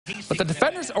but the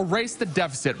defenders erase the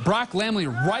deficit. Brock Lamley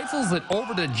rifles it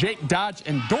over to Jake Dodge,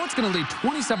 and Dordt's going to lead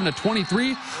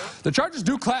 27-23. The Chargers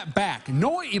do clap back.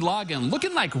 Noah Ilagan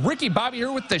looking like Ricky Bobby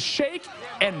here with the shake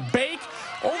and bake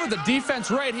over the defense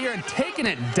right here and taking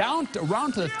it down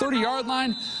around to the 30-yard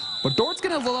line. But Dordt's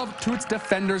going to live up to its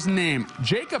defender's name.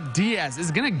 Jacob Diaz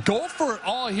is going to go for it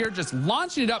all here, just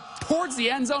launching it up towards the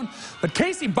end zone. But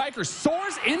Casey Biker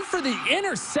soars in for the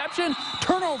interception.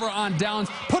 Turnover on downs.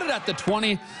 Put it at the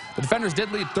 20. The defenders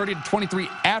did lead 30-23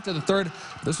 after the third.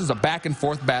 This was a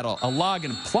back-and-forth battle.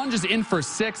 Ilagan plunges in for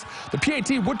 6. The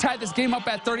PAT would tie this game up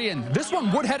at 30, and this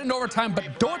one would head into overtime,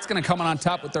 but Dordt's going to come on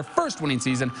top with their first winning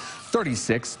season,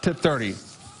 36-30.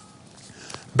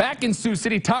 Back in Sioux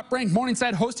City, top-ranked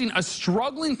Morningside hosting a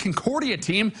struggling Concordia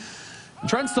team.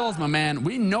 Trent Stolz, my man,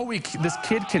 we know this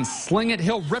kid can sling it.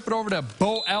 He'll rip it over to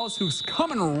Bo Ellis, who's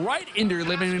coming right into your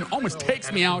living room. Almost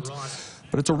takes me out.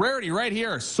 But it's a rarity right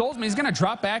here. Stolz, he's going to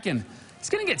drop back and he's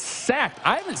going to get sacked.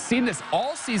 I haven't seen this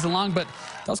all season long, but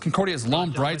that was Concordia's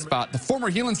lone bright spot. The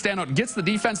former Heelan standout gets the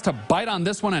defense to bite on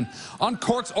this one and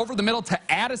uncorks over the middle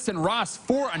to Addison Ross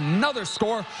for another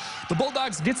score. The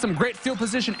Bulldogs get some great field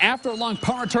position after a long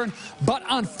punt return, but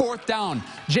on fourth down,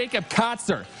 Jacob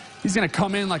Kotzer, he's going to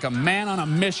come in like a man on a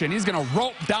mission. He's going to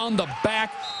rope down the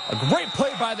back. A great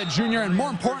play by the junior, and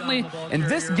more importantly, in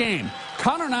this game,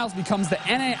 Connor Niles becomes the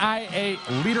NAIA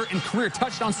leader in career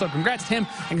touchdowns, so congrats to him,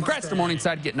 and congrats to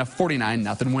Morningside getting a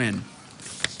 49-0 win.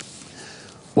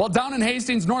 Well, down in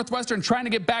Hastings, Northwestern trying to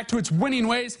get back to its winning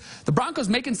ways. The Broncos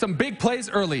making some big plays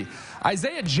early.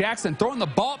 Isaiah Jackson throwing the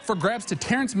ball up for grabs to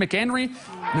Terrence McHenry.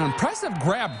 An impressive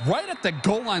grab right at the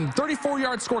goal line.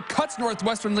 34-yard score cuts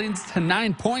Northwestern leads to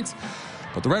 9 points.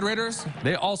 But the Red Raiders,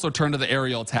 they also turn to the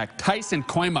aerial attack. Tyson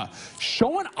Koima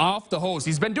showing off the hose.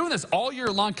 He's been doing this all year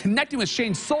long, connecting with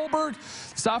Shane Solberg.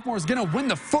 The sophomore is going to win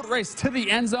the foot race to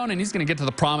the end zone, and he's going to get to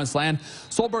the promised land.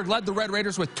 Solberg led the Red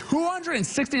Raiders with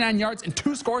 269 yards and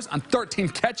 2 scores on 13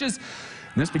 catches.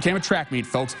 And this became a track meet,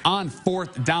 folks, on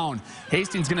fourth down.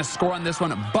 Hastings going to score on this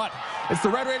one, but it's the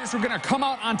Red Raiders who are going to come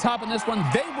out on top in this one.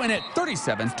 They win it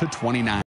 37-29.